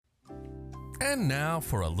And now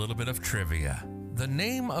for a little bit of trivia. The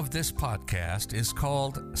name of this podcast is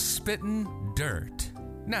called Spittin' Dirt.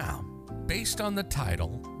 Now, based on the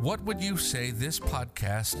title, what would you say this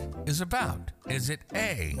podcast is about? Is it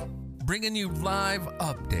A, bringing you live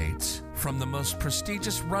updates from the most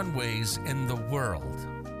prestigious runways in the world?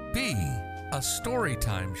 B, a story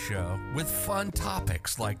time show with fun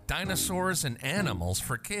topics like dinosaurs and animals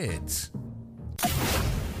for kids?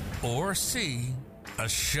 Or C, a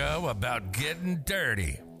show about getting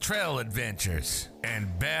dirty, trail adventures, and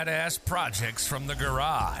badass projects from the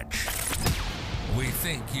garage? We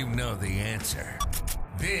think you know the answer.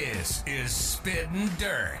 This is Spittin'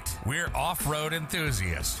 Dirt. We're off-road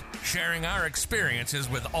enthusiasts, sharing our experiences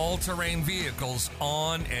with all-terrain vehicles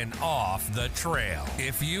on and off the trail.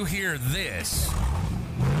 If you hear this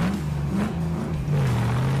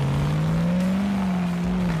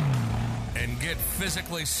and get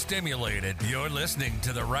physically stimulated, you're listening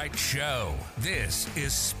to the right show. This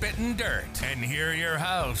is Spittin' Dirt, and here are your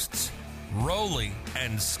hosts, Rolly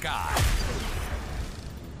and Scott.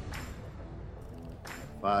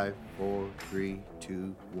 5, 4, 3,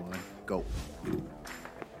 2, 1, go.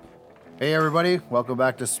 Hey everybody, welcome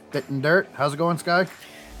back to Spittin' Dirt. How's it going, Sky?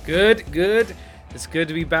 Good. It's good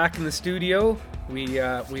to be back in the studio. We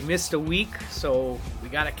missed a week, so we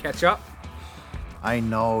got to catch up. I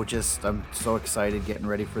know, I'm so excited getting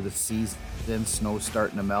ready for the season. Snow's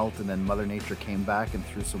starting to melt, and then Mother Nature came back and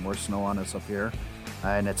threw some more snow on us up here,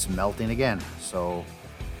 and it's melting again. So,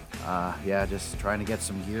 just trying to get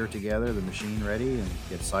some gear together, the machine ready, and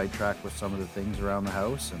get sidetracked with some of the things around the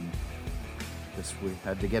house, and we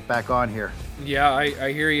had to get back on here. Yeah,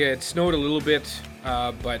 I hear you. It snowed a little bit,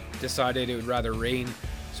 but decided it would rather rain,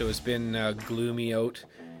 so it's been gloomy out.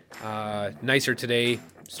 Nicer today,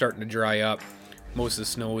 starting to dry up. Most of the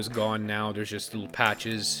snow is gone now. There's just little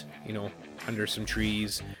patches, under some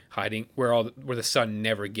trees, hiding where the sun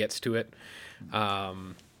never gets to it.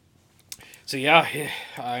 So yeah,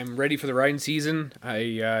 I'm ready for the riding season.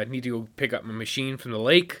 I need to go pick up my machine from the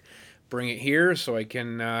lake, bring it here so I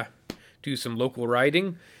can do some local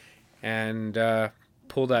riding and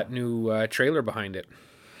pull that new trailer behind it.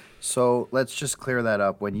 So let's just clear that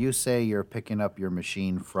up. When you say you're picking up your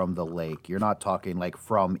machine from the lake, you're not talking like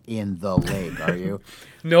from in the lake, are you?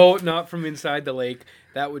 No, not from inside the lake.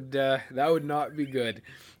 That would not be good.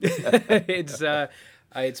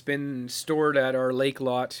 It's been stored at our lake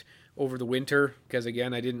lot over the winter because,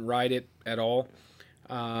 again, I didn't ride it at all.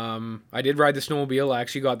 I did ride the snowmobile. I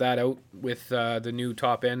actually got that out with the new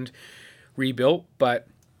top end rebuilt, but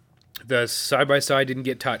the side-by-side didn't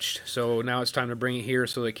get touched. So now it's time to bring it here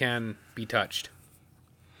so it can be touched.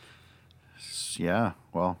 Yeah,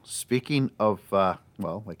 well, speaking of,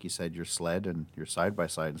 like you said, your sled and your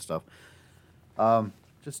side-by-side and stuff,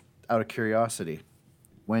 just out of curiosity,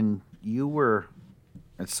 when you were...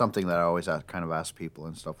 It's something that I always kind of ask people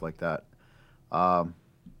and stuff like that.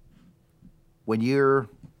 When you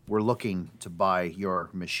were looking to buy your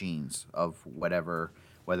machines of whatever,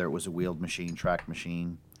 whether it was a wheeled machine, track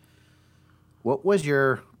machine, what was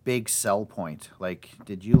your big sell point? Like,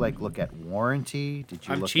 did you look at warranty? Did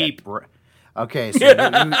you I'm look cheap. at okay,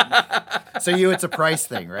 so it's a price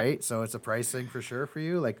thing, right? So it's a price thing for sure for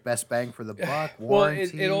you, like best bang for the buck,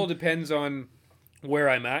 warranty. Well, it all depends on where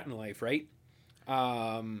I'm at in life, right?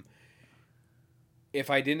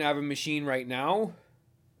 If I didn't have a machine right now,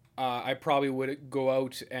 I probably would go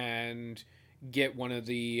out and get one of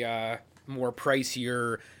the more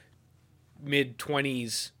pricier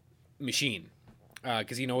mid-20s machine.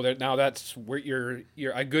 Because that now that's where you're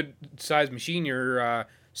a good size machine. You're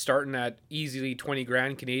starting at easily 20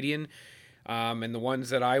 grand Canadian, and the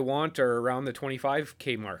ones that I want are around the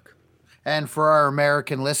 25K mark. And for our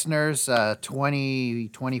American listeners,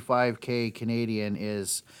 25K Canadian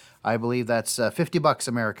is, I believe that's $50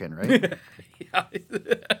 American, right? Yeah,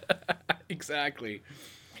 exactly.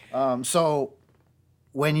 So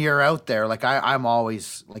when you're out there, I'm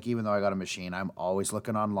always, even though I got a machine, I'm always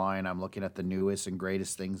looking online. I'm looking at the newest and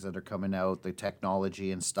greatest things that are coming out, the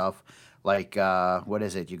technology and stuff. What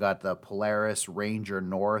is it? You got the Polaris Ranger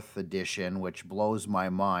North Edition, which blows my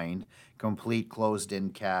mind. Complete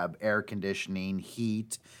closed-in cab, air conditioning,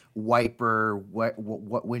 heat, wiper,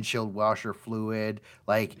 windshield washer fluid.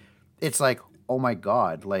 It's like, oh my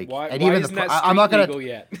God! Why and even isn't that I'm not gonna legal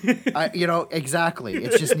yet? exactly.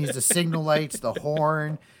 It just needs the signal lights, the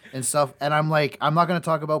horn, and stuff. And I'm like, I'm not gonna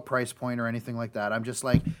talk about price point or anything like that. I'm just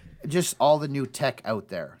like, just all the new tech out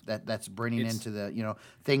there that's bringing into the,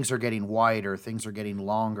 things are getting wider, things are getting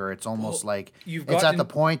longer. It's almost it's at the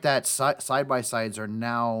point that side-by-sides are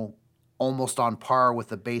now almost on par with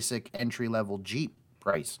the basic entry-level Jeep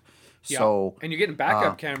price. So and you're getting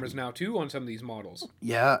backup cameras now too on some of these models.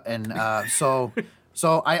 yeah, and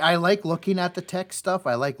so I like looking at the tech stuff.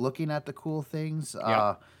 I like looking at the cool things.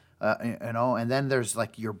 And then there's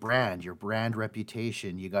like your brand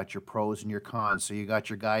reputation. You got your pros and your cons. So you got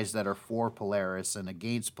your guys that are for Polaris and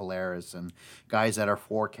against Polaris, and guys that are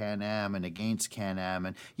for Can-Am and against Can-Am.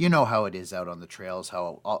 And you know how it is out on the trails.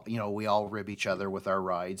 We all rib each other with our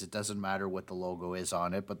rides. It doesn't matter what the logo is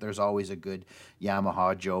on it, but there's always a good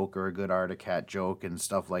Yamaha joke or a good Arctic Cat joke and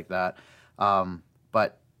stuff like that.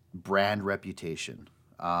 But brand reputation.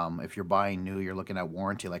 If you're buying new, you're looking at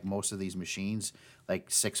warranty. Like most of these machines, like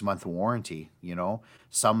 6-month warranty.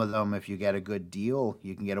 Some of them, if you get a good deal,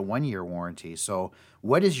 you can get a 1-year warranty. So,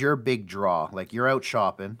 what is your big draw? Like you're out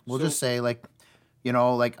shopping. We'll just say like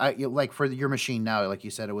for your machine now, like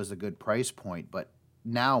you said, it was a good price point. But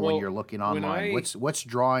now, when you're looking online, what's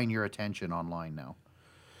drawing your attention online now?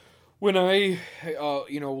 When I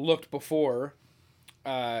looked before,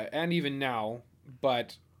 and even now,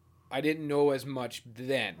 but I didn't know as much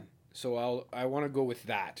then, so I want to go with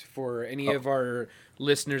that for any of our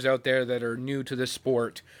listeners out there that are new to the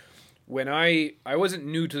sport. When I wasn't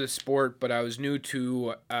new to the sport, but I was new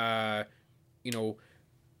to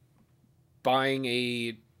buying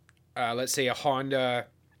a let's say a Honda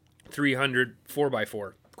 300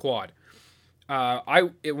 4x4 quad.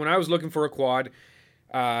 When I was looking for a quad,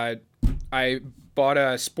 I bought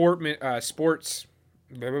a sports.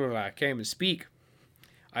 Blah, blah, blah, I can't even speak.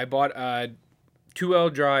 I bought a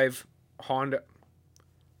 2L drive Honda.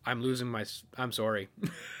 I'm sorry.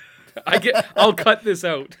 I'll cut this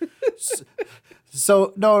out.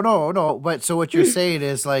 So no. But so what you're saying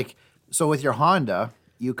is like, so with your Honda,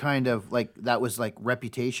 you kind of like, that was like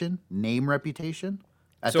name reputation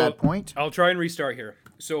at that point? I'll try and restart here.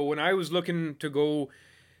 So when I was looking to go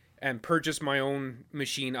and purchase my own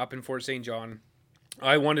machine up in Fort St. John,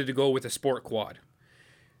 I wanted to go with a sport quad.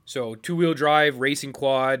 So 2-wheel drive racing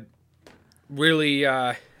quad, really,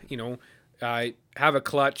 have a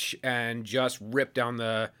clutch and just rip down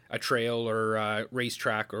a trail or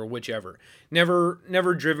racetrack or whichever. Never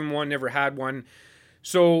driven one, never had one.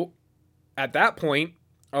 So at that point,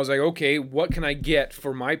 I was like, okay, what can I get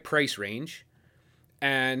for my price range?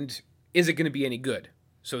 And is it going to be any good?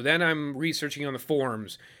 So then I'm researching on the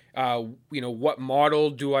forums, what model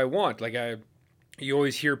do I want? Like you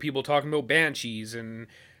always hear people talking about Banshees and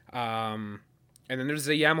then there's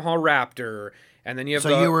the Yamaha Raptor, and then you have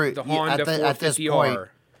the Honda 450R.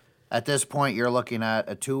 At this point, you're looking at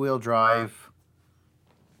a 2-wheel drive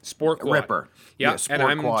sport quad. Ripper. Yeah, and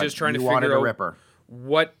I'm quad. Just trying to figure out Ripper.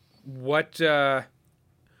 What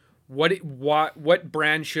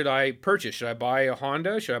brand should I purchase? Should I buy a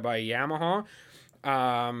Honda? Should I buy a Yamaha?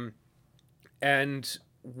 And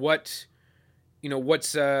why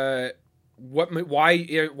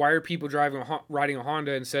are people riding a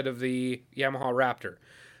Honda instead of the Yamaha Raptor?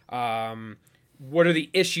 What are the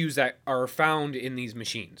issues that are found in these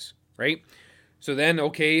machines, right? So then,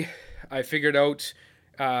 okay, I figured out,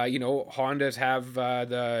 Hondas have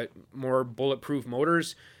the more bulletproof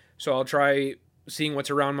motors, so I'll try seeing what's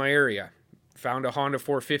around my area. Found a Honda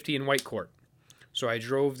 450 in Whitecourt, so I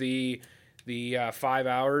drove the 5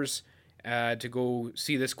 hours to go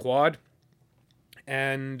see this quad,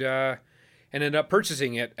 and ended up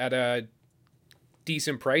purchasing it at a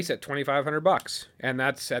decent price at $2,500, and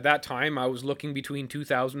that's at that time I was looking between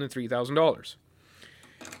 $2,000 and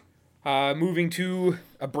 $3,000. Moving to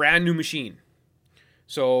a brand new machine.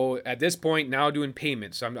 So at this point now doing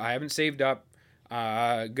payments. I haven't saved up.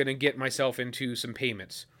 Gonna get myself into some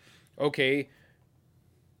payments. Okay,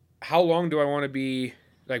 how long do I want to be?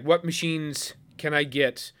 Like, what machines can I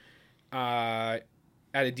get at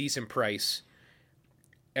a decent price?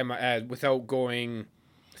 Without going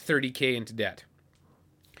 $30,000 into debt.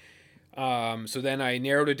 So then I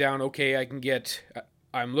narrowed it down. Okay, I can get.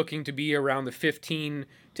 I'm looking to be around the $15,000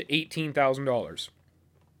 to $18,000.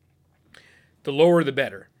 The lower, the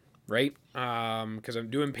better, right? Because I'm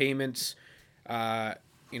doing payments,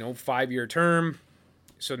 5-year term.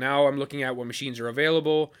 So now I'm looking at what machines are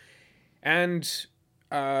available, and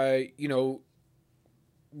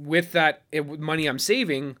with that money I'm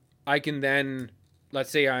saving, I can then. Let's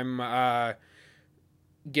say I'm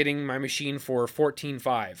getting my machine for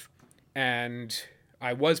 $14,500, and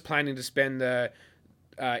I was planning to spend the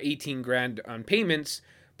 $18,000 on payments,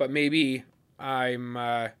 but maybe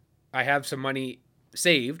I have some money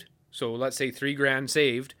saved. So let's say $3,000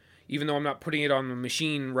 saved. Even though I'm not putting it on the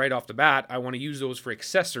machine right off the bat, I want to use those for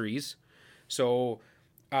accessories. So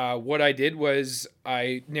what I did was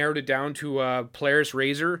I narrowed it down to a Polaris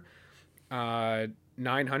RZR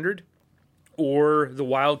 900. Or the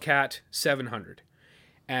Wildcat 700.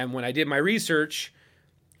 And when I did my research,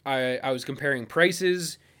 I was comparing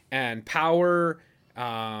prices and power,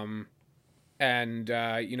 and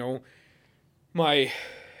my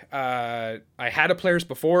I had a Polaris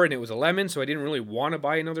before and it was a Lemon, so I didn't really want to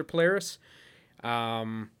buy another Polaris.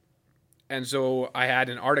 And so I had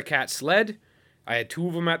an Arctic Cat sled. I had 2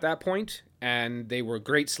 of them at that point, and they were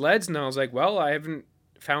great sleds. And I was like, well, I haven't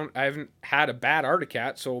had a bad Arctic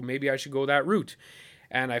Cat, so maybe I should go that route.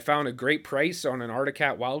 And I found a great price on an Arctic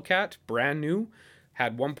Cat Wildcat, brand new,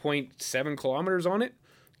 had 1.7 kilometers on it,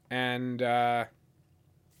 and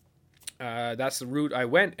that's the route I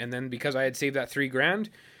went. And then because I had saved that $3,000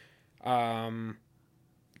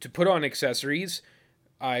 to put on accessories,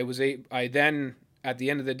 I then at the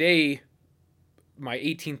end of the day, my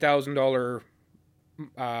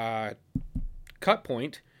 $18,000 cut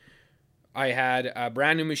point, I had a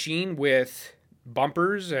brand new machine with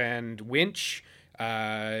bumpers and winch,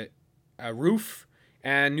 a roof,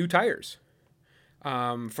 and new tires.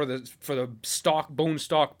 For the bone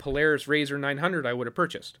stock Polaris RZR 900 I would have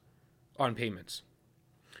purchased on payments.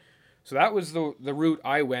 So that was the route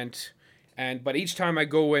I went, but each time I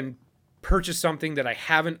go and purchase something that I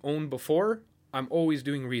haven't owned before, I'm always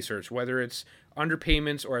doing research, whether it's under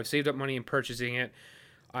payments or I've saved up money and purchasing it.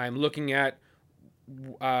 I'm looking at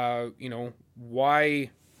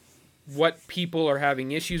what people are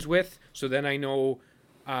having issues with, so then I know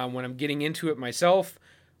when I'm getting into it myself,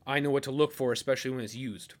 I know what to look for, especially when it's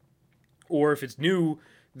used. Or if it's new,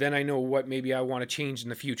 then I know what maybe I want to change in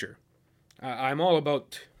the future. I'm all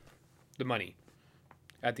about the money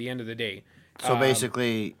at the end of the day. So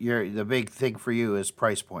basically, the big thing for you is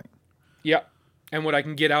price point. Yeah, and what I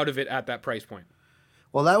can get out of it at that price point.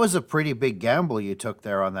 Well, that was a pretty big gamble you took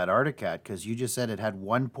there on that Arctic Cat, because you just said it had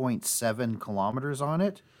 1.7 kilometers on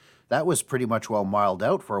it. That was pretty much well miled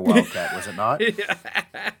out for a Wildcat, was it not?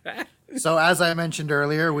 Yeah. So as I mentioned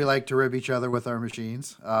earlier, we like to rib each other with our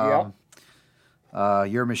machines.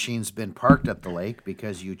 Your machine's been parked at the lake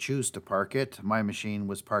because you choose to park it. My machine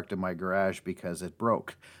was parked in my garage because it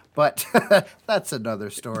broke. But that's another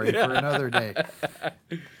story for another day.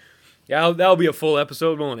 Yeah, that'll be a full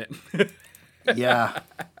episode, won't it? Yeah,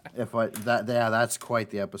 that's quite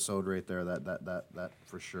the episode right there. That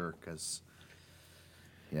for sure. Because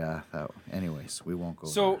anyways, we won't go.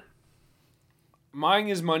 So, there. Mine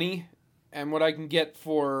is money, and what I can get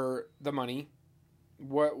for the money.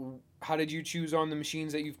 How did you choose on the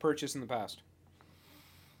machines that you've purchased in the past?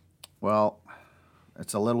 Well,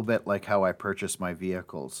 it's a little bit like how I purchase my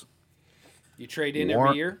vehicles. You trade in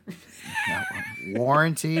every year?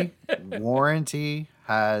 Warranty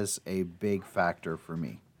has a big factor for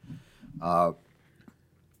me. I'm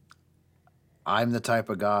the type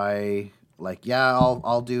of guy, like,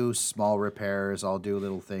 I'll do small repairs, I'll do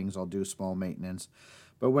little things, I'll do small maintenance.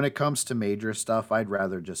 But when it comes to major stuff, I'd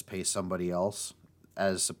rather just pay somebody else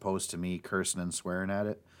as opposed to me cursing and swearing at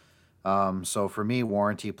it. So for me,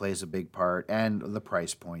 warranty plays a big part, and the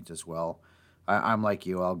price point as well. I'm like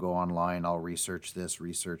you. I'll go online. I'll research this,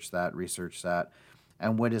 research that.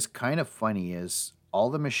 And what is kind of funny is all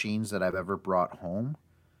the machines that I've ever brought home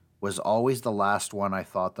was always the last one I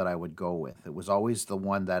thought that I would go with. It was always the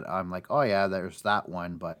one that I'm like, oh yeah, there's that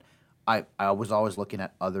one. But I was always looking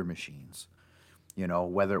at other machines,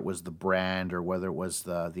 whether it was the brand or whether it was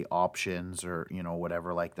the options or,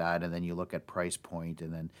 whatever like that. And then you look at price point,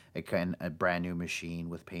 and then a brand new machine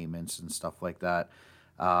with payments and stuff like that.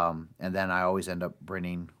 And then I always end up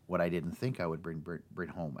bringing what I didn't think I would bring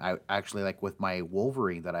home. I actually, like with my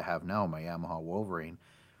Wolverine that I have now, my Yamaha Wolverine,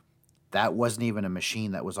 that wasn't even a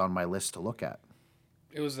machine that was on my list to look at.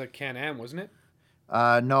 It was the Can-Am, wasn't it?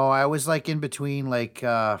 No, I was like in between, like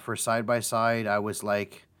for side-by-side, I was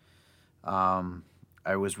like,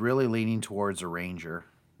 I was really leaning towards a Ranger,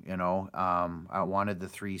 I wanted the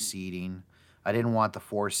 3 seating. I didn't want the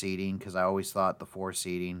 4 seating because I always thought the 4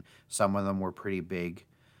 seating, some of them were pretty big.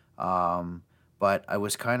 But I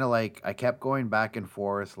was kind of like, I kept going back and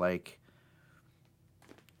forth. Like,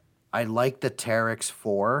 I liked the Teryx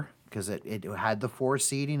 4 because it had the 4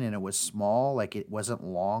 seating and it was small. Like, it wasn't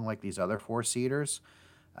long like these other 4-seaters.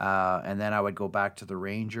 And then I would go back to the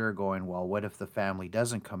Ranger going, well, what if the family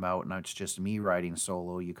doesn't come out and it's just me riding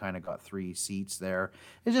solo? You kind of got 3 seats there.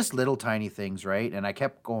 It's just little tiny things, right? And I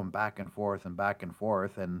kept going back and forth and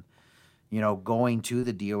going to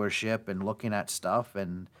the dealership and looking at stuff.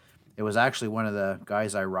 And it was actually one of the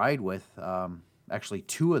guys I ride with, actually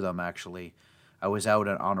 2 of them actually. I was out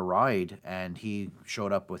on a ride and he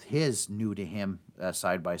showed up with his new to him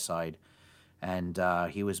side-by-side. And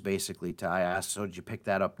he was basically, I asked, so did you pick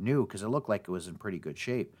that up new? Because it looked like it was in pretty good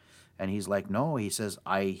shape. And he's like, no. He says,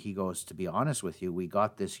 he goes, to be honest with you, we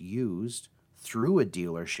got this used through a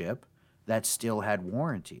dealership that still had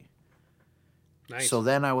warranty. Nice. So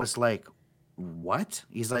then I was like, what?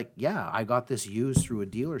 He's like, yeah, I got this used through a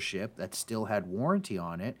dealership that still had warranty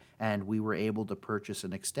on it, and we were able to purchase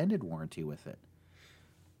an extended warranty with it.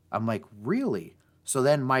 I'm like, really? So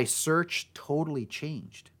then my search totally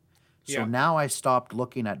changed. So Yeah. now I stopped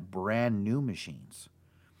looking at brand new machines,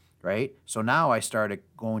 right? So now I started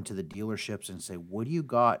going to the dealerships and say, what do you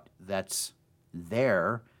got that's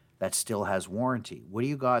there that still has warranty? What do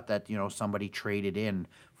you got that, somebody traded in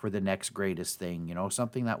for the next greatest thing,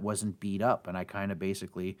 something that wasn't beat up? And I kind of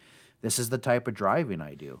basically, this is the type of driving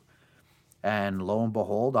I do. And lo and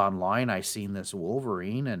behold, online, I seen this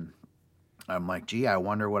Wolverine, and I'm like, gee, I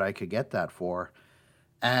wonder what I could get that for.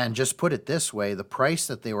 And just put it this way, the price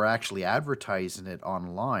that they were actually advertising it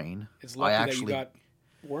online, It's lucky that you got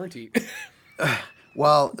warranty.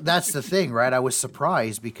 well, that's the thing, right? I was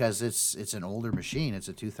surprised because it's an older machine. It's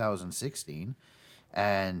a 2016,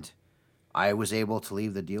 and I was able to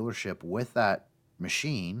leave the dealership with that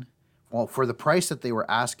machine. Well, for the price that they were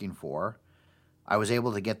asking for, I was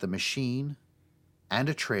able to get the machine and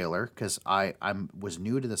a trailer because I was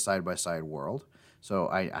new to the side-by-side world, so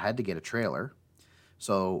I had to get a trailer.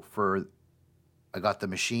 So I got the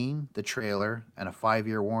machine, the trailer, and a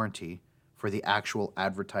 5-year warranty for the actual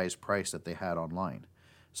advertised price that they had online.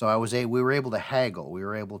 So we were able to haggle. We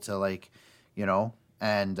were able to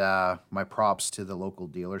and my props to the local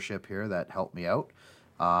dealership here that helped me out.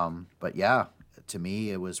 But yeah, to me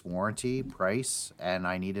it was warranty, price, and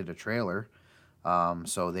I needed a trailer.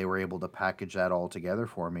 So they were able to package that all together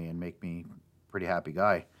for me and make me a pretty happy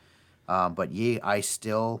guy. But yeah, I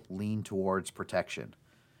still lean towards protection.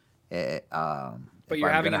 But you're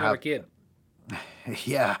having another kid.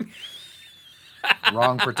 Yeah.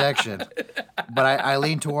 Wrong protection. But I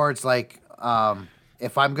lean towards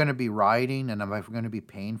if I'm going to be riding and if I'm going to be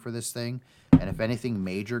paying for this thing, and if anything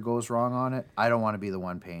major goes wrong on it, I don't want to be the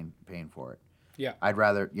one paying for it. Yeah. I'd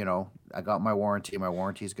rather, I got my warranty. My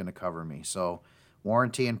warranty is going to cover me. So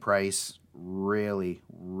warranty and price really,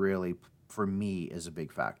 really, for me, is a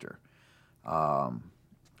big factor.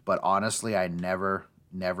 But honestly, I never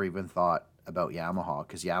even thought about Yamaha,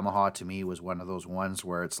 because Yamaha to me was one of those ones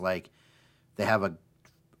where it's like they have a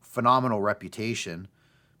phenomenal reputation,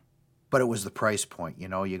 but it was the price point. You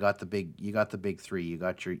got the big three. You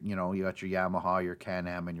got your Yamaha, your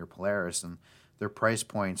Can-Am, and your Polaris, and their price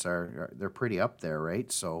points they're pretty up there,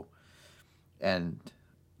 right? So, and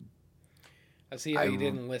I see how you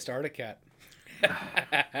didn't list Arctic Cat.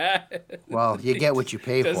 Well, you get what you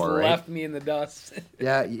pay Just for, right? left me in the dust.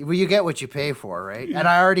 Yeah, well, you get what you pay for, right? And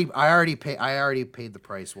I already paid the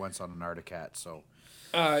price once on an Arctic Cat, so.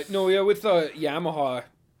 No, yeah, with the Yamaha,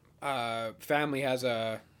 family has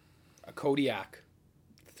a Kodiak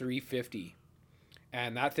 350,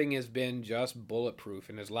 and that thing has been just bulletproof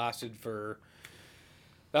and has lasted for.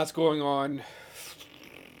 That's going on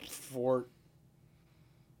for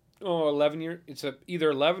 11 years. It's either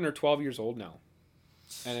 11 or 12 years old now,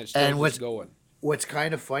 and it's still just going. What's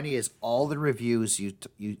kind of funny is all the reviews you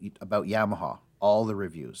about Yamaha, all the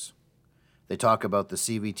reviews, they talk about the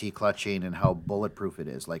CVT clutch chain and how bulletproof it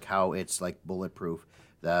is, like how it's like bulletproof,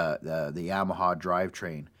 the Yamaha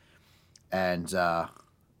drivetrain. And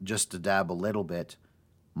just to dab a little bit,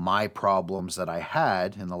 my problems that I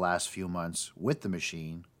had in the last few months with the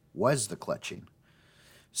machine was the clutching.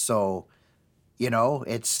 So,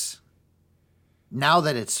 it's now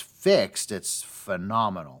that it's fixed, it's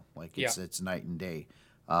phenomenal. Like it's night and day.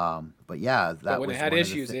 But yeah, that when was it had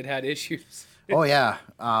issues, it had issues. Oh yeah.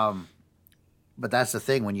 But that's the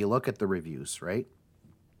thing when you look at the reviews, right?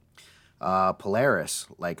 Polaris,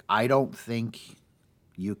 I don't think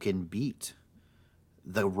you can beat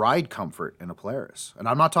the ride comfort in a Polaris. And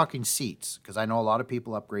I'm not talking seats, because I know a lot of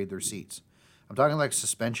people upgrade their seats. I'm talking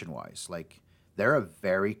suspension wise. They're a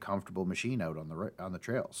very comfortable machine out on the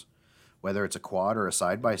trails, whether it's a quad or a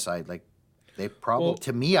side by side. They probably,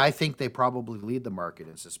 to me, I think they probably lead the market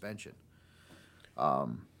in suspension.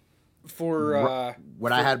 When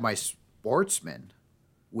I had my Sportsman,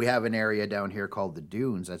 we have an area down here called the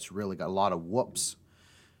Dunes that's really got a lot of whoops.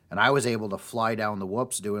 And I was able to fly down the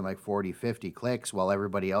whoops doing 40, 50 clicks while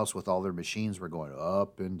everybody else with all their machines were going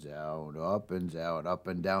up and down, up and down, up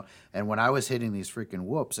and down. And when I was hitting these freaking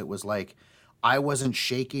whoops, it was like I wasn't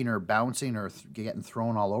shaking or bouncing or getting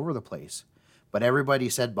thrown all over the place. But everybody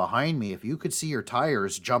said behind me, if you could see your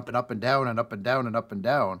tires jumping up and down and up and down and up and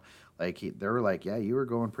down, they were like, yeah, you were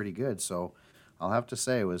going pretty good. So I'll have to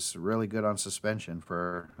say it was really good on suspension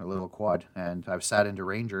for a little quad. And I've sat into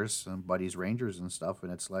Rangers, and buddies Rangers and stuff,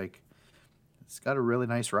 and it's got a really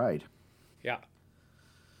nice ride. Yeah.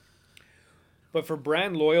 But for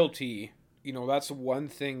brand loyalty, that's one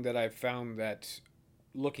thing that I've found that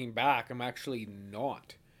looking back, I'm actually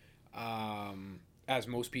not, as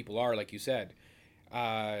most people are, like you said.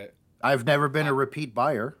 I've never been a repeat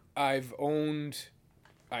buyer. I've owned,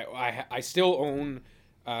 I still own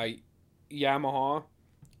Yamaha.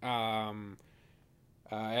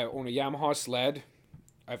 I own a Yamaha sled.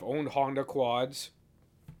 I've owned Honda quads,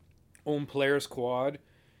 owned Polaris quad,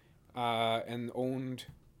 and own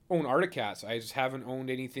Arctic Cats. I just haven't owned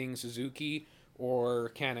anything Suzuki or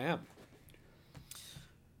Can-Am.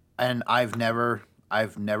 And I've never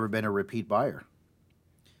been a repeat buyer.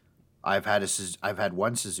 I've had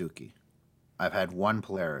one Suzuki, I've had one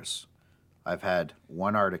Polaris, I've had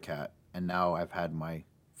one Arctic Cat, and now I've had my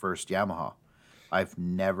first Yamaha. I've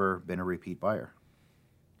never been a repeat buyer.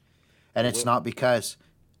 And it's not because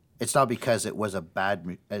it was a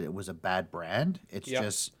bad brand. It's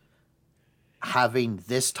just having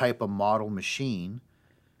this type of model machine.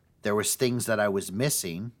 There was things that I was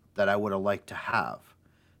missing that I would have liked to have.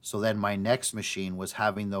 So then my next machine was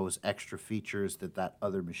having those extra features that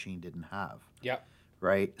other machine didn't have. Yeah.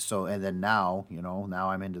 Right. So, and then now, now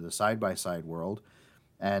I'm into the side-by-side world,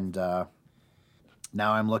 and now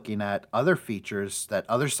I'm looking at other features that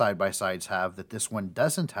other side-by-sides have that this one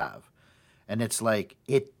doesn't have. And it's like,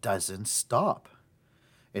 it doesn't stop.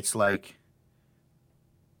 It's like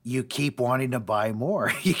you keep wanting to buy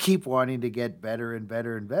more. You keep wanting to get better and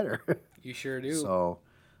better and better. You sure do.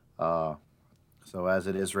 So as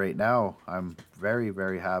it is right now, I'm very,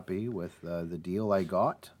 very happy with the deal I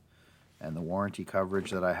got and the warranty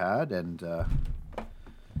coverage that I had. And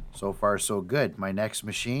so far, so good. My next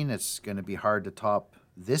machine, it's going to be hard to top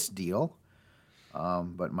this deal.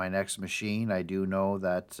 But my next machine, I do know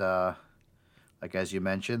that... like as you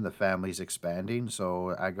mentioned, the family's expanding,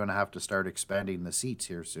 so I'm going to have to start expanding the seats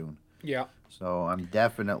here soon. Yeah. So I'm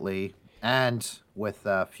definitely, and with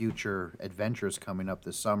future adventures coming up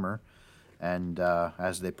this summer, and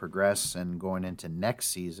as they progress and going into next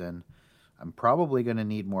season, I'm probably going to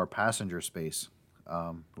need more passenger space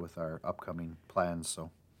with our upcoming plans. So,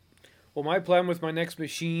 well, my plan with my next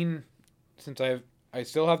machine, since I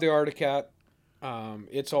still have the Arctic Cat,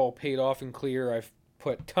 it's all paid off and clear. I've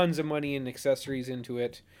put tons of money and accessories into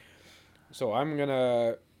it, so I'm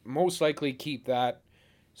gonna most likely keep that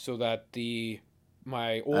so that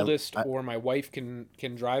my oldest or my wife can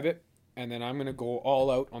drive it, and then I'm gonna go all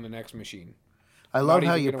out on the next machine. I love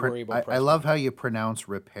how you I love how you pronounce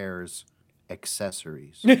repairs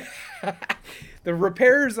accessories. The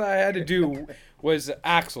repairs I had to do was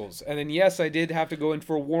axles, and then yes, I did have to go in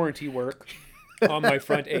for warranty work on my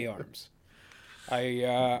front A arms.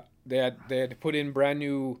 They had to put in brand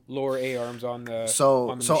new lower A arms on the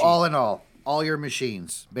machine. All in all your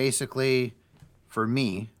machines, basically, for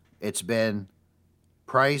me, it's been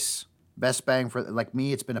price, best bang for, like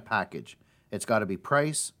me, it's been a package. It's got to be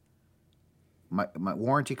price, my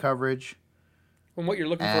warranty coverage. And what you're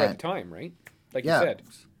looking for at the time, right? Like you said,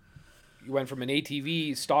 you went from an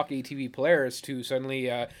stock ATV Polaris to suddenly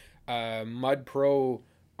a Mud Pro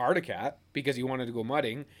Arctic Cat because you wanted to go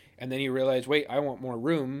mudding. And then you realize, wait, I want more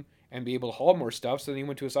room and be able to haul more stuff. So then you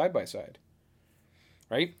went to a side-by-side,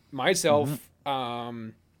 right? Myself,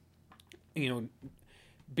 being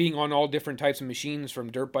on all different types of machines,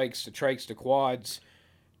 from dirt bikes to trikes to quads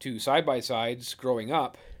to side-by-sides growing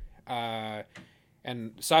up.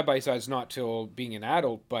 And side-by-sides not till being an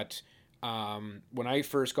adult, but when I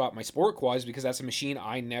first got my sport quads, because that's a machine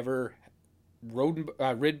I never rode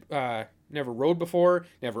before,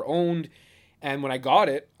 never owned. And when I got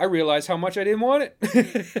it, I realized how much I didn't want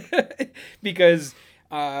it because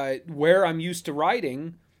where I'm used to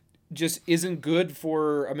riding just isn't good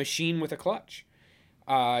for a machine with a clutch.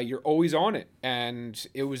 You're always on it, and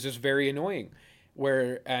it was just very annoying.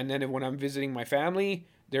 And then when I'm visiting my family,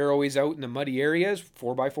 they're always out in the muddy areas,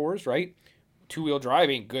 4x4s, right? Two-wheel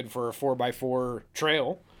driving, good for a 4x4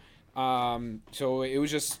 trail. So it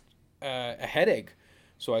was just a headache.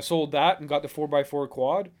 So I sold that and got the 4x4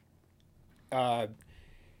 quad.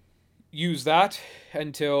 Used that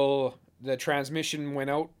until the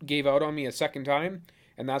transmission gave out on me a second time,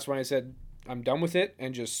 and that's when I said I'm done with it,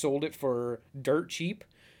 and just sold it for dirt cheap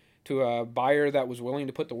to a buyer that was willing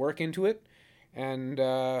to put the work into it, and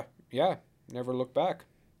never looked back.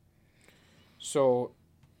 So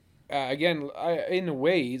again, in a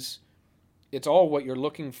ways, it's all what you're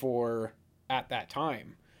looking for at that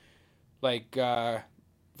time. Like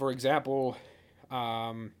for example,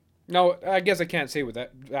 no, I guess I can't say with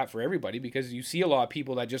that for everybody, because you see a lot of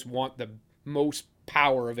people that just want the most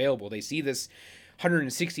power available. They see this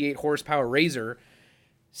 168 horsepower Razor,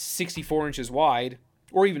 64 inches wide,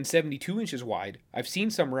 or even 72 inches wide. I've seen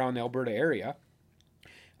some around the Alberta area.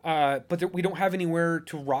 we don't have anywhere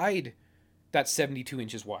to ride that's 72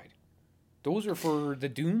 inches wide. Those are for the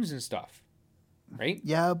dunes and stuff, right?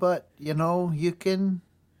 Yeah, but you can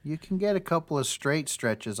get a couple of straight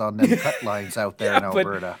stretches on them cut lines out there in Yeah, but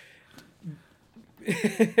Alberta.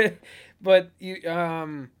 but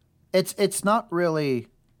It's not really.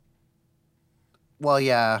 Well,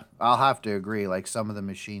 yeah, I'll have to agree. Like some of the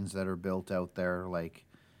machines that are built out there, like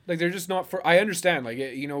they're just not for. I understand, like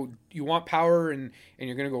you want power and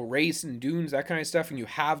you're gonna go race and dunes, that kind of stuff, and you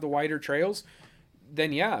have the wider trails.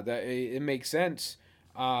 Then yeah, that it makes sense.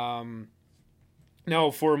 Now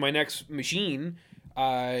for my next machine,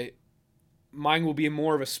 mine will be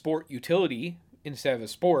more of a sport utility instead of a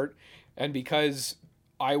sport, and because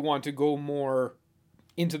I want to go more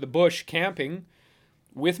into the bush camping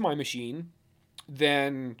with my machine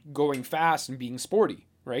than going fast and being sporty,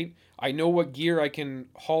 right? I know what gear I can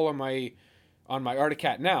haul on my Arctic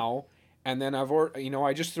Cat now, and then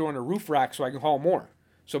I just throw in a roof rack so I can haul more.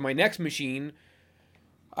 So my next machine,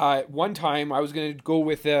 one time I was gonna go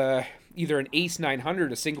with either an Ace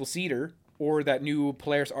 900, a single seater, or that new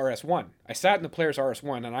Polaris RS1. I sat in the Polaris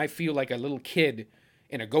RS1 and I feel like a little kid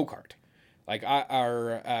in a go-kart, like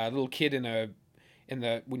our little kid in the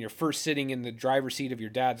when you're first sitting in the driver's seat of your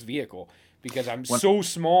dad's vehicle, because I'm so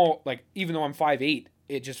small. Like even though I'm 5'8",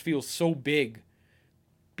 it just feels so big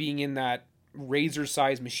being in that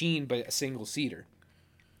razor-sized machine, but a single seater.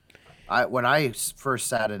 When I first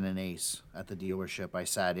sat in an Ace at the dealership, I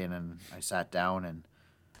sat in and I sat down and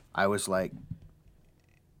I was like,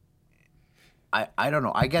 I don't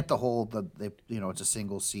know. I get the whole it's a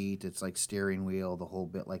single seat. It's like steering wheel, the whole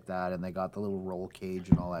bit like that, and they got the little roll cage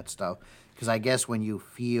and all that stuff. Because I guess when you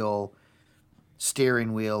feel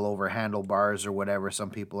steering wheel over handlebars or whatever, some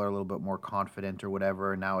people are a little bit more confident or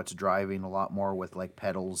whatever. Now it's driving a lot more with like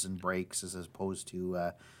pedals and brakes as opposed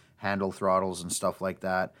to handle throttles and stuff like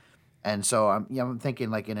that. And so I'm thinking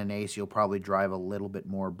like in an Ace, you'll probably drive a little bit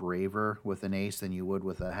more braver with an Ace than you would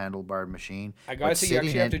with a handlebar machine. I gotta say, you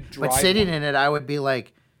actually have to drive. But sitting in it, I would be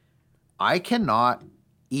like, I cannot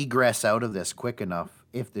egress out of this quick enough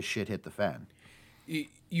if the shit hit the fan.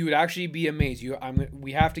 You would actually be amazed.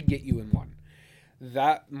 We have to get you in one.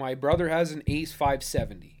 That my brother has an Ace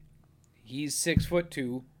 570. He's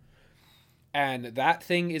 6'2", and that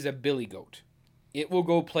thing is a billy goat. It will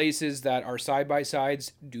go places that our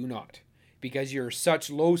side-by-sides do not, because you're such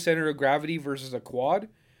low center of gravity versus a quad,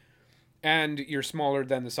 and you're smaller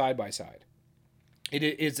than the side-by-side. It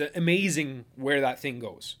is amazing where that thing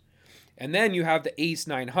goes. And then you have the Ace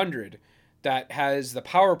 900 that has the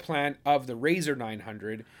power plant of the Razor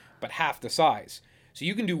 900, but half the size. So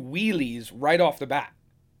you can do wheelies right off the bat.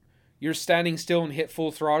 You're standing still and hit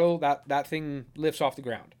full throttle, that thing lifts off the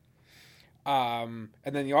ground. And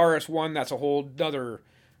then the RS1, that's a whole other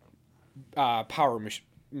power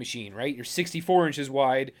machine, right? You're 64 inches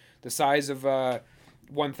wide, the size of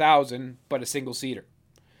 1000, but a single seater.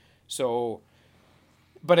 So,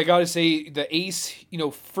 but I gotta say, the Ace,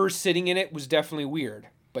 first sitting in it was definitely weird,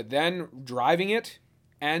 but then driving it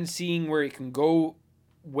and seeing where it can go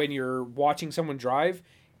when you're watching someone drive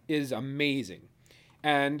is amazing.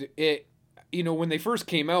 And it, when they first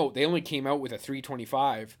came out, they only came out with a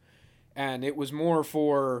 325. And it was more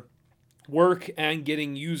for work and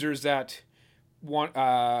getting users that want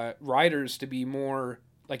riders to be more,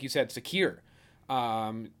 like you said, secure.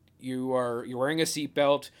 You're wearing a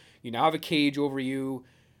seatbelt. You now have a cage over you.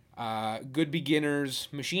 Good beginner's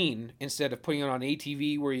machine, instead of putting it on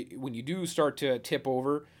ATV where when you do start to tip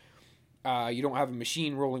over, you don't have a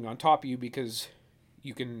machine rolling on top of you because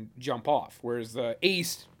you can jump off. Whereas the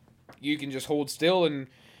Ace, you can just hold still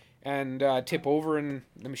and tip over, and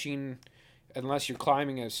the machine, unless you're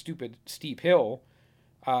climbing a stupid steep hill,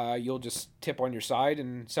 you'll just tip on your side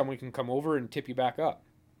and someone can come over and tip you back up.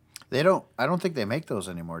 I don't think they make those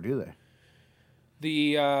anymore, do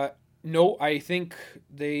they? No, I think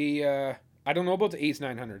they, I don't know about the Ace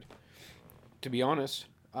 900, to be honest.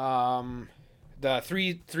 The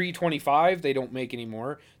 325 they don't make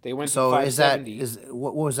anymore. They went to 570.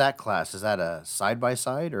 What was that class? Is that a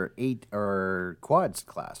side-by-side or quads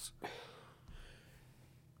class?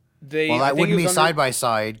 That wouldn't be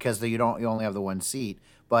side-by-side because you only have the one seat,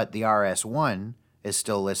 but the RS1 is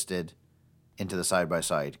still listed into the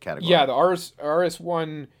side-by-side category. Yeah, the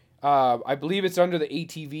RS1, I believe it's under the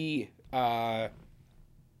ATV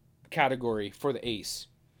category for the Ace.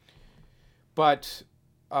 But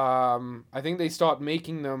I think they stopped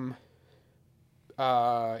making them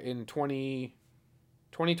in 2020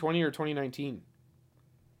 or 2019.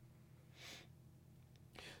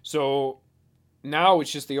 So now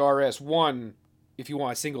it's just the RS1 if you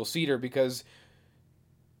want a single seater, because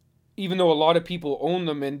even though a lot of people own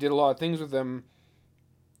them and did a lot of things with them,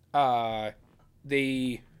 they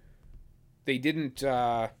didn't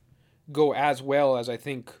go as well as I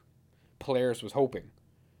think Polaris was hoping.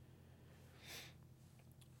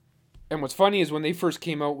 And what's funny is when they first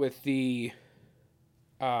came out with the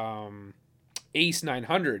Ace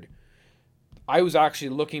 900, I was actually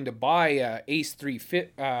looking to buy a Ace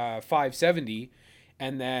 570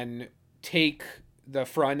 and then take the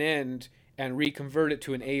front end and reconvert it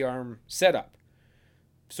to an A-arm setup.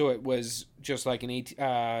 So it was just like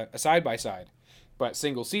a side-by-side, but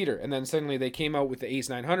single-seater. And then suddenly they came out with the Ace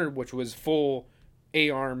 900, which was full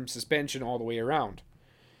A-arm suspension all the way around.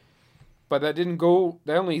 But that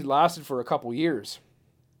only lasted for a couple years.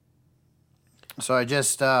 So I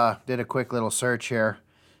just did a quick little search here.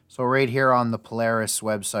 So right here on the Polaris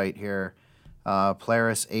website here,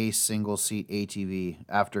 Polaris Ace single seat ATV.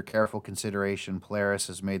 After careful consideration, Polaris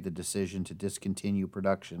has made the decision to discontinue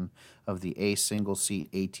production of the Ace single seat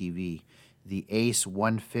ATV. The Ace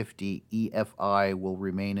 150 EFI will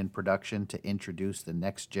remain in production to introduce the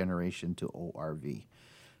next generation to ORV.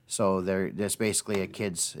 So there's basically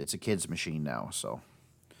it's a kid's machine now. So.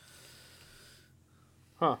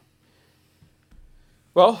 Huh.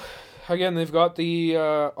 Well, again, they've got the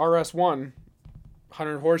RS1,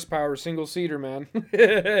 100 horsepower single seater, man.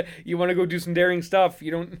 You want to go do some daring stuff.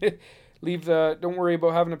 You don't don't worry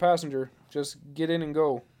about having a passenger. Just get in and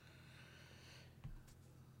go.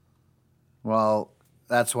 Well,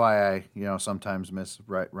 that's why I, sometimes miss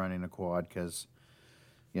running a quad, because,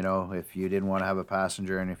 if you didn't want to have a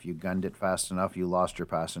passenger and if you gunned it fast enough, you lost your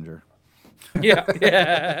passenger.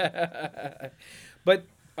 Yeah. But,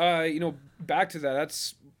 back to that,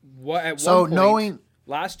 that's what at one point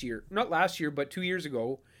not last year, but 2 years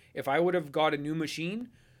ago, if I would have got a new machine,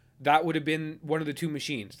 that would have been one of the two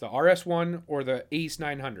machines, the RS1 or the Ace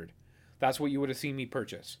 900. That's what you would have seen me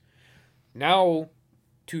purchase. Now,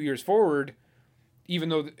 2 years forward, even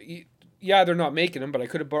though, they're not making them, but I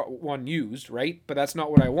could have bought one used, right? But that's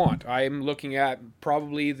not what I want. I'm looking at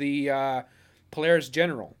probably the Polaris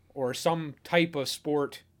General or some type of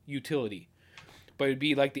sport utility. But it'd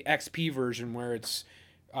be like the XP version where it's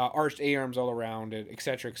arched A-arms all around it,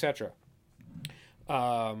 etc., etc.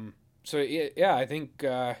 I think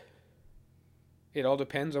it all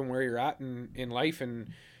depends on where you're at in life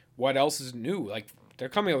and what else is new. Like, they're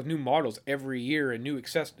coming out with new models every year and new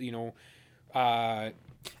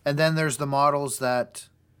and then there's the models that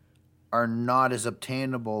are not as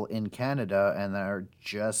obtainable in Canada and that are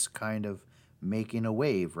just kind of making a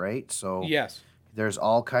wave, right? So yes. There's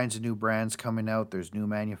all kinds of new brands coming out. There's new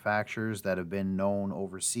manufacturers that have been known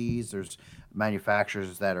overseas. There's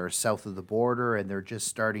manufacturers that are south of the border, and they're just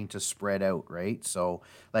starting to spread out, right? So,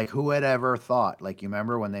 like, who had ever thought? Like, you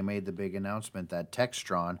remember when they made the big announcement that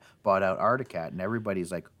Textron bought out Arcticat, and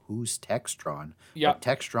everybody's like, who's Textron? Yeah. But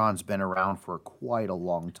Textron's been around for quite a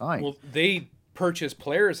long time. Well, they purchased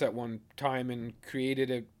Polaris at one time and created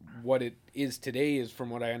it. What it is today is, from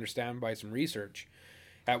what I understand by some research.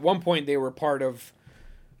 At one point, they were part of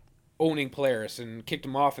owning Polaris and kicked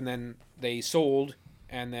them off, and then they sold,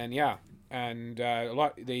 and then they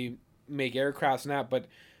make aircrafts and that. But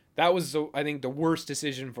that was, I think, the worst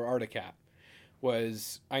decision for Arcticat.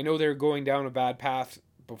 I know they're going down a bad path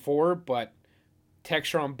before, but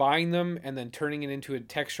Textron buying them and then turning it into a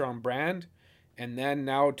Textron brand, and then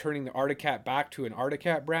now turning the Arcticat back to an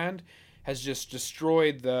Arcticat brand, has just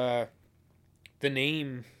destroyed the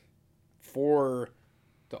name for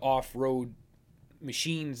the off-road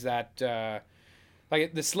machines that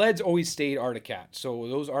like the sleds always stayed Arcticat. So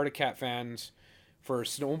those Arcticat fans for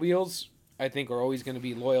snowmobiles, I think, are always going to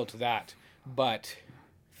be loyal to that. But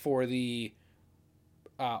for the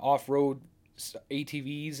off-road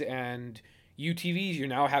ATVs and UTVs, you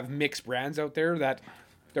now have mixed brands out there that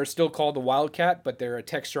they're still called the Wildcat, but they're a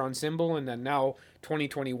Textron symbol. And then now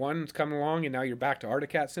 2021 is coming along, and now you're back to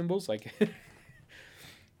Arcticat symbols. Like,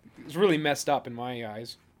 it's really messed up in my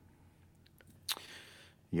eyes.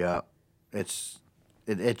 Yeah,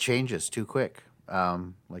 it changes too quick.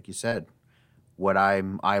 Like you said, what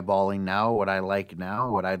I'm eyeballing now, what I like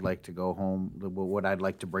now, what I'd like to go home, what I'd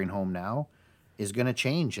like to bring home now, is going to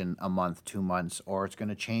change in a month, 2 months, or it's going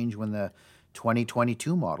to change when the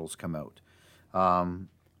 2022 models come out.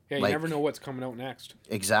 You never know what's coming out next.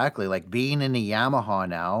 Exactly, like being in a Yamaha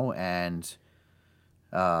now and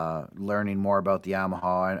learning more about the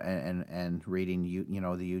Yamaha and reading the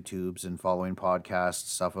YouTubes and following podcasts,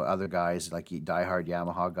 stuff with other guys like diehard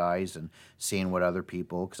Yamaha guys, and seeing what other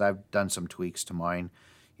people, because I've done some tweaks to mine,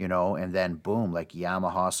 and then boom, like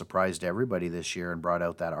Yamaha surprised everybody this year and brought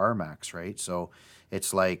out that R-Max, right? So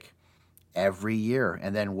it's like every year.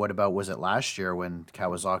 And then what about, was it last year when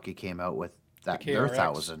Kawasaki came out with their KRX.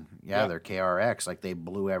 1000? Yeah, Yep. their KRX, like they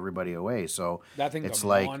blew everybody away. So That thing's it's a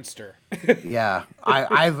like, monster. yeah,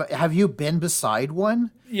 have you been beside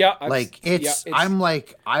one? Yeah, I'm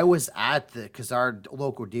like, I was at because our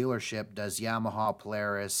local dealership does Yamaha,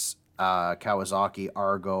 Polaris, Kawasaki,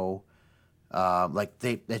 Argo.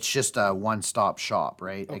 It's just a one-stop shop,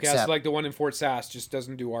 right? okay. That's like the one in Fort Sask, just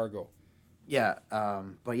doesn't do Argo. Yeah,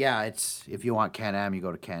 but yeah, it's, if you want Can-Am, you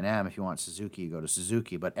go to Can-Am. If you want Suzuki, you go to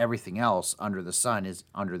Suzuki. But everything else under the sun is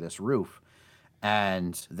under this roof.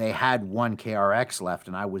 And they had one KRX left,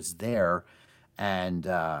 and I was there. And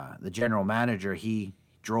the general manager, he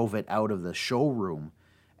drove it out of the showroom,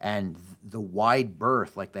 and the wide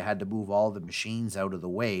berth, like they had to move all the machines out of the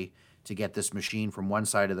way to get this machine from one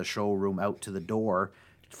side of the showroom out to the door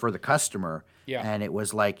for the customer. Yeah. And it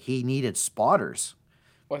was like he needed spotters.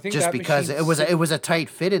 Well, I think Just that because machine's it was a tight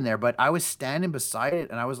fit in there, but I was standing beside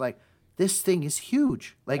it and I was like, this thing is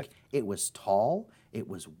huge. Like, it was tall, it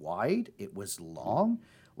was wide, it was long.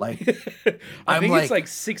 Like, I I'm think like, it's like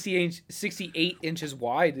 68 inches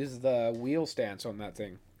wide is the wheel stance on that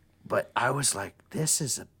thing. but I was like, this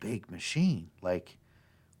is a big machine. Like,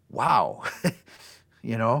 wow.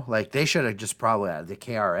 You know, like they should have just probably, the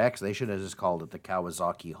KRX, they should have just called it the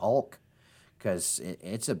Kawasaki Hulk. Because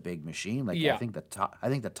it's a big machine. Like, Yeah. I think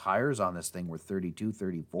the tires on this thing were 32,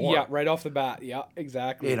 34. Yeah, right off the bat. Yeah,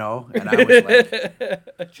 exactly. You know, and I was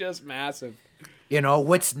like, just massive. you know,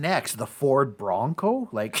 what's next? The Ford Bronco?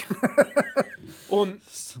 Like, Well,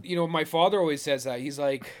 you know, my father always says that. He's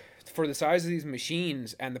like, for the size of these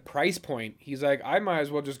machines and the price point, he's like, I might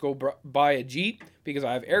as well just go buy a Jeep because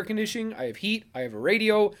I have air conditioning, I have heat, I have a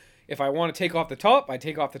radio. If I want to take off the top, I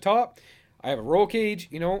take off the top. I have a roll cage,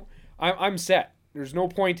 you know. I'm set. There's no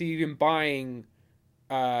point to even buying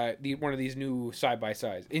one of these new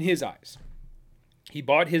side-by-sides, in his eyes. He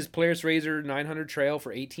bought his Polaris RZR 900 Trail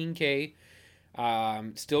for $18K.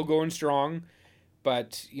 Still going strong.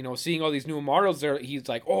 But, you know, seeing all these new models there, he's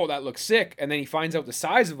like, oh, that looks sick. And then he finds out the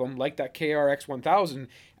size of them, like that KRX 1000,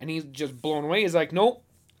 and he's just blown away. He's like, nope,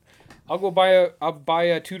 I'll buy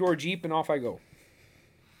a two-door Jeep, and off I go.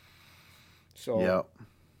 So,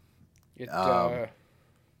 yeah.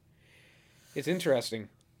 It's interesting.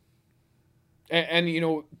 And, you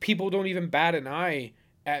know, people don't even bat an eye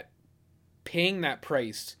at paying that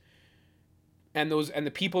price. And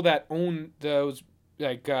the people that own those,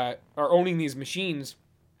 like, are owning these machines,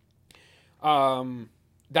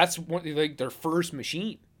 that's like their first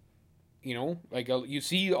machine. You know, like you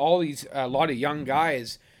see a lot of young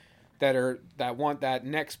guys that want that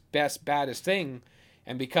next best, baddest thing.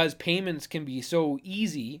 And because payments can be so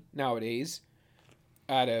easy nowadays,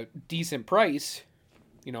 at a decent price,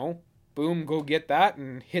 you know, boom, go get that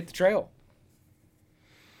and hit the trail.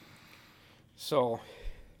 So,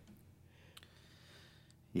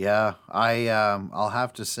 yeah, I'll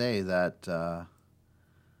have to say that,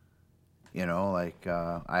 you know, like,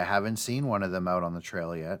 I haven't seen one of them out on the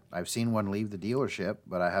trail yet. I've seen one leave the dealership,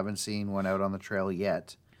 but I haven't seen one out on the trail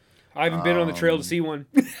yet. I haven't been on the trail to see one.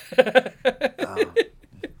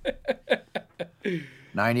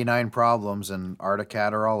 99 problems, and Arctic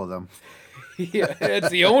are all of them. Yeah, it's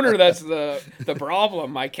the owner that's the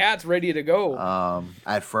problem. My cat's ready to go.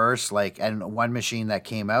 At first, like, and one machine that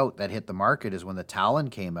came out that hit the market is when the Talon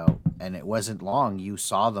came out, and it wasn't long you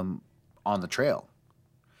saw them on the trail,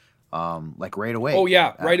 like right away. Oh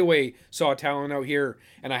yeah, right away saw a Talon out here,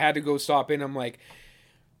 and I had to go stop in. I'm like,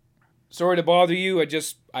 sorry to bother you.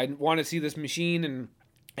 I want to see this machine,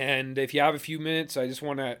 and if you have a few minutes, I just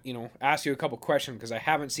want to, you know, ask you a couple questions because I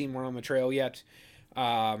haven't seen one on the trail yet.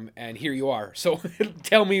 And here you are. So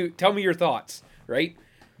tell me your thoughts, right?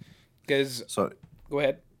 Because go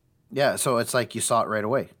ahead. Yeah, so it's like you saw it right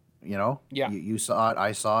away, you know? Yeah. You saw it,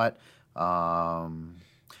 I saw it.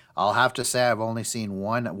 I'll have to say I've only seen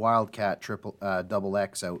one Wildcat double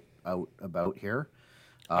X out about here.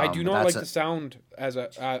 I do not like the sound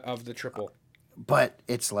of the triple. But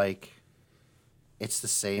it's like, it's the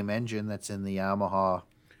same engine that's in the Yamaha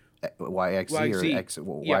YXZ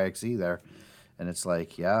or YXZ there. And it's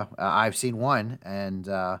like, yeah, I've seen one, and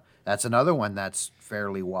that's another one that's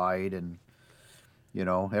fairly wide, and, you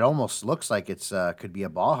know, it almost looks like it's could be a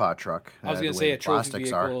Baja truck. I was going to say a trophy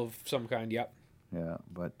vehicle of some kind, yep. Yeah,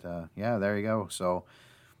 but, yeah, there you go. So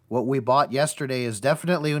what we bought yesterday is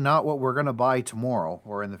definitely not what we're going to buy tomorrow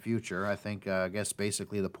or in the future. I think, I guess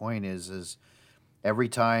basically the point is every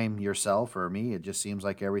time yourself or me, it just seems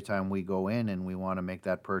like every time we go in and we want to make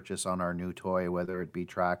that purchase on our new toy, whether it be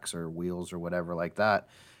tracks or wheels or whatever like that,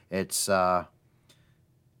 it's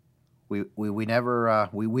we never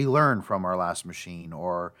we learn from our last machine,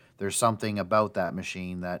 or there's something about that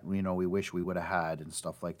machine that we wish we would have had and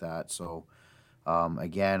stuff like that. So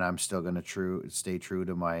again, I'm still gonna stay true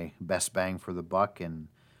to my best bang for the buck, and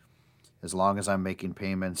as long as I'm making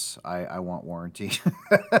payments, I want warranty.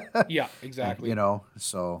 Yeah, exactly.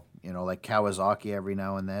 So like Kawasaki every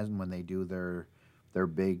now and then when they do their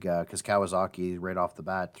big, because Kawasaki right off the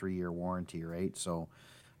bat 3-year warranty, right? So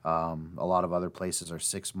a lot of other places are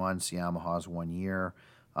 6 months. Yamaha's 1 year.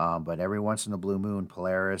 But every once in a blue moon,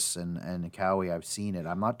 Polaris and Kawi, I've seen it.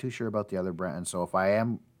 I'm not too sure about the other brand. So if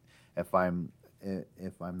I'm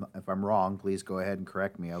wrong, please go ahead and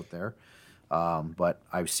correct me out there. But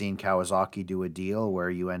I've seen Kawasaki do a deal where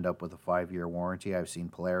you end up with a 5-year warranty. I've seen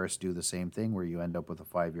Polaris do the same thing where you end up with a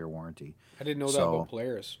 5-year warranty. I didn't know that about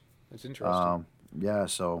Polaris. That's interesting. Yeah,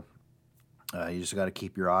 so you just got to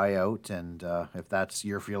keep your eye out, and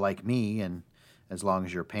if you're like me, and as long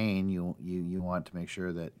as you're paying, you want to make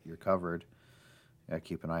sure that you're covered.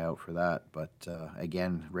 Keep an eye out for that. But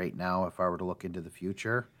again, right now, if I were to look into the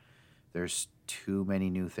future, there's too many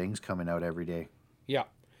new things coming out every day. Yeah.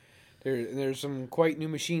 There's some quite new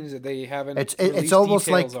machines that they haven't it's almost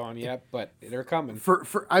details like on yet, but they're coming.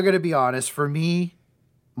 For I got to be honest, for me,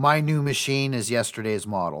 my new machine is yesterday's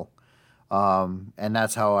model. And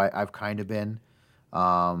that's how I've kind of been.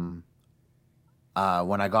 When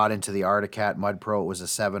I got into the Articat Mud Pro, it was a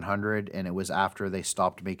 700, and it was after they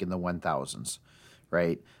stopped making the 1000s,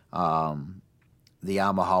 right? The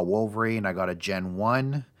Yamaha Wolverine, I got a Gen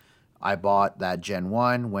 1. I bought that Gen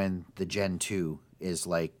 1 when the Gen 2 is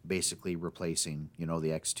like basically replacing, the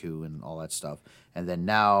X2 and all that stuff. And then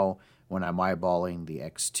now when I'm eyeballing the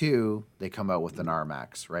X2, they come out with an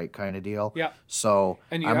RMAX, right? Kind of deal. Yeah. So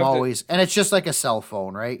and it's just like a cell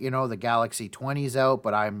phone, right? The Galaxy 20's out,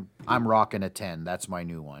 but I'm rocking a 10. That's my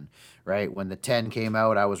new one, right? When the 10 came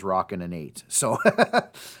out, I was rocking an 8. So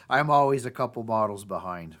I'm always a couple models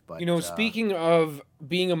behind. But speaking of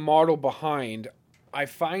being a model behind, I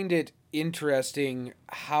find it interesting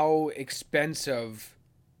how expensive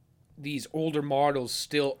these older models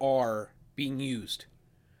still are being used.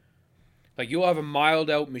 Like, you'll have a miled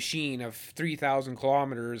out machine of 3,000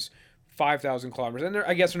 kilometers, 5,000 kilometers, and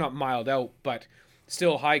I guess they're not miled out, but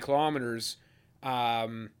still high kilometers,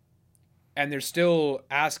 and they're still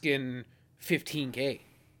asking $15K.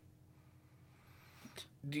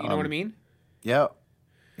 Do you know what I mean? Yeah.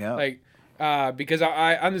 Like, because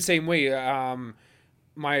I'm the same way.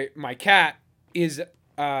 My cat is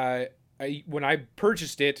when I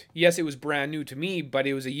purchased it, yes, it was brand new to me, but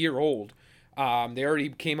it was a year old. They already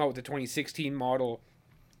came out with the 2016 model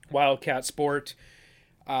Wildcat Sport,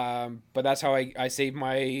 but that's how I saved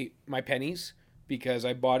my pennies, because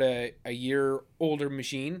I bought a year older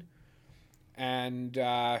machine, and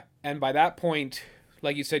by that point,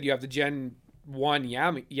 like you said, you have the Gen 1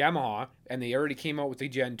 Yamaha, and they already came out with the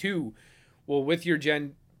Gen 2. Well, with your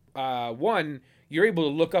Gen 1, you're able to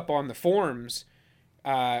look up on the forums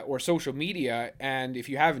or social media, and if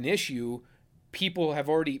you have an issue, people have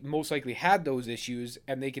already most likely had those issues,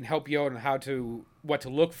 and they can help you out on what to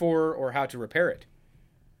look for or how to repair it.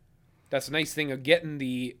 That's a nice thing of getting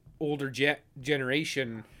the older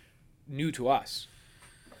generation new to us.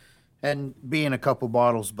 And being a couple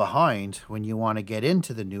models behind, when you want to get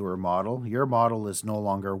into the newer model, your model is no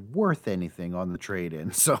longer worth anything on the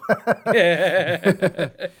trade-in. So,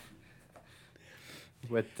 the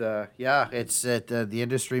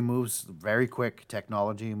industry moves very quick.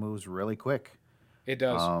 Technology moves really quick. It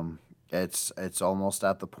does. It's almost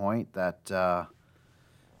at the point that do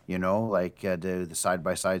the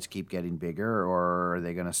side-by-sides keep getting bigger, or are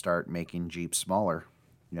they going to start making Jeeps smaller?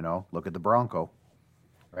 Look at the Bronco,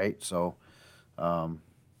 right? So, well,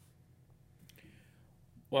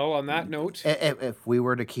 on that note, if we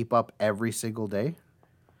were to keep up every single day,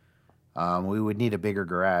 we would need a bigger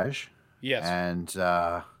garage. Yes. And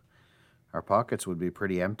our pockets would be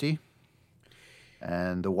pretty empty.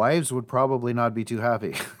 And the wives would probably not be too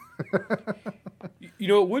happy.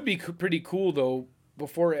 It would be pretty cool, though,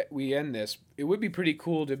 before we end this, it would be pretty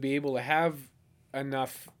cool to be able to have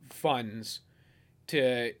enough funds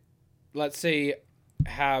to, let's say,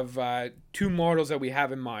 have 2 models that we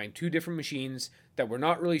have in mind, 2 different machines that we're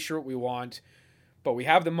not really sure what we want, but we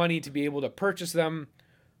have the money to be able to purchase them,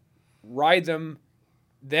 ride them,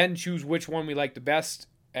 then choose which one we like the best,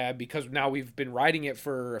 because now we've been riding it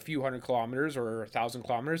for a few hundred kilometers or 1,000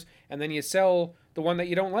 kilometers, and then you sell the one that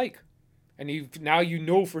you don't like. And now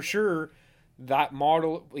for sure that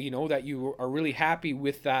model, that you are really happy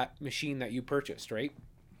with that machine that you purchased, right?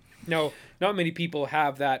 Now, not many people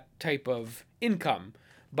have that type of income,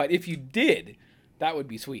 but if you did, that would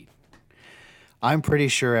be sweet. I'm pretty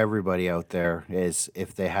sure everybody out there is,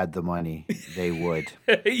 if they had the money, they would.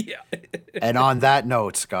 Yeah. And on that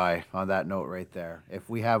note, Sky, on that note right there, if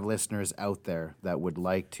we have listeners out there that would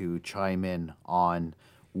like to chime in on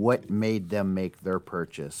what made them make their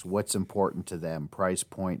purchase, what's important to them, price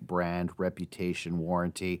point, brand, reputation,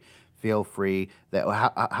 warranty, feel free. That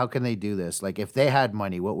how can they do this? Like, if they had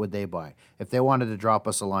money, what would they buy? If they wanted to drop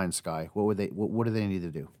us a line, Sky, what do they need to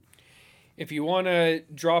do? If you want to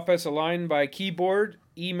drop us a line by keyboard,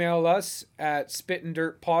 email us at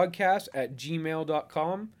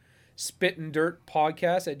spitanddirtpodcast@gmail.com.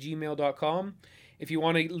 spitanddirtpodcast@gmail.com. If you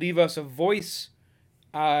want to leave us a voice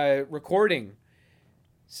recording,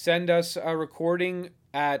 send us a recording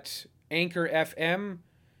at Anchor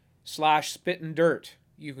FM/spitanddirt.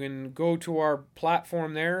 You can go to our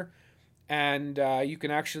platform there, and you can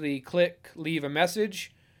actually click leave a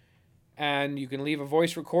message, and you can leave a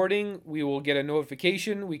voice recording. We will get a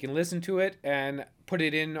notification. We can listen to it and put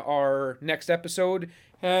it in our next episode.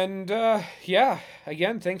 And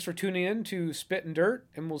again, thanks for tuning in to Spit and Dirt,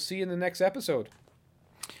 and we'll see you in the next episode.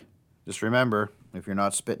 Just remember, if you're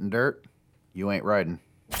not spitting dirt, you ain't riding.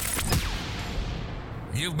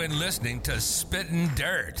 You've been listening to Spittin'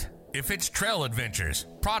 Dirt. If it's trail adventures,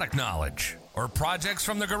 product knowledge, or projects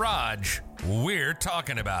from the garage, we're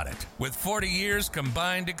talking about it. With 40 years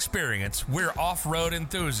combined experience, we're off-road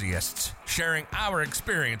enthusiasts, sharing our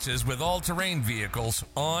experiences with all-terrain vehicles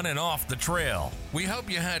on and off the trail. We hope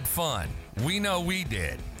you had fun. We know we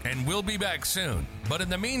did, and we'll be back soon. But in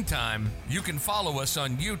the meantime, you can follow us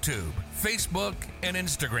on YouTube, Facebook, and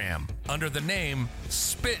Instagram under the name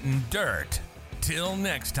Spittin' Dirt. Till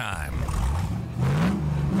next time.